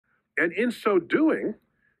And in so doing,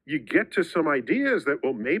 you get to some ideas that,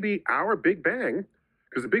 well, maybe our Big Bang,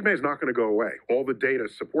 because the Big Bang is not going to go away. All the data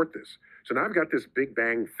support this. So now I've got this Big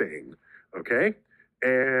Bang thing, okay?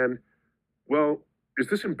 And, well, is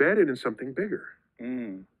this embedded in something bigger?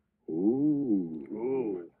 Mm.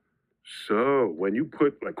 Ooh. So when you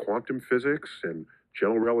put like quantum physics and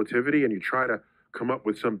general relativity and you try to come up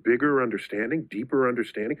with some bigger understanding, deeper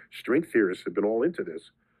understanding, string theorists have been all into this,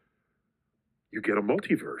 you get a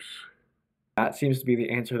multiverse. That seems to be the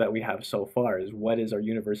answer that we have so far, is what is our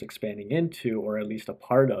universe expanding into, or at least a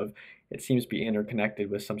part of. It seems to be interconnected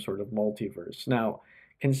with some sort of multiverse. Now,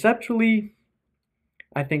 conceptually,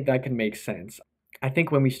 I think that can make sense. I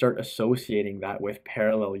think when we start associating that with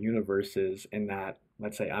parallel universes, in that,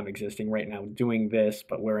 let's say I'm existing right now doing this,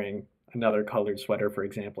 but wearing another colored sweater, for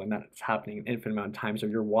example, and that's happening an infinite amount of times, or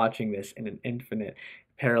you're watching this in an infinite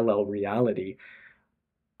parallel reality,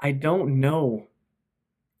 I don't know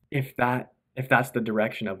if that's the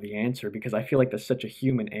direction of the answer, because I feel like that's such a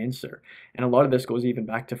human answer. And a lot of this goes even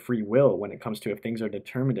back to free will when it comes to if things are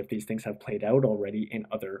determined, if these things have played out already in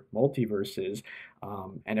other multiverses,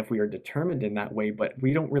 and if we are determined in that way, but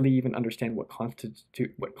we don't really even understand what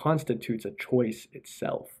constitutes a choice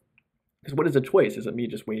itself. Because what is a choice? Is it me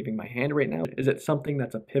just waving my hand right now? Is it something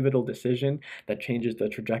that's a pivotal decision that changes the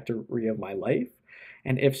trajectory of my life?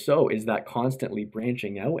 And if so, is that constantly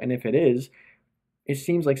branching out? And if it is, it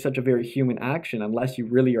seems like such a very human action unless you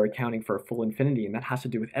really are accounting for a full infinity, and that has to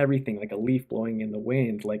do with everything, like a leaf blowing in the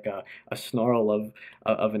wind, like a snarl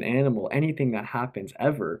of an animal. Anything that happens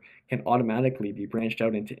ever can automatically be branched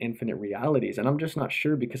out into infinite realities, and I'm just not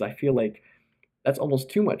sure, because I feel like that's almost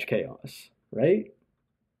too much chaos, right?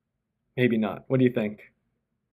 Maybe not. What do you think?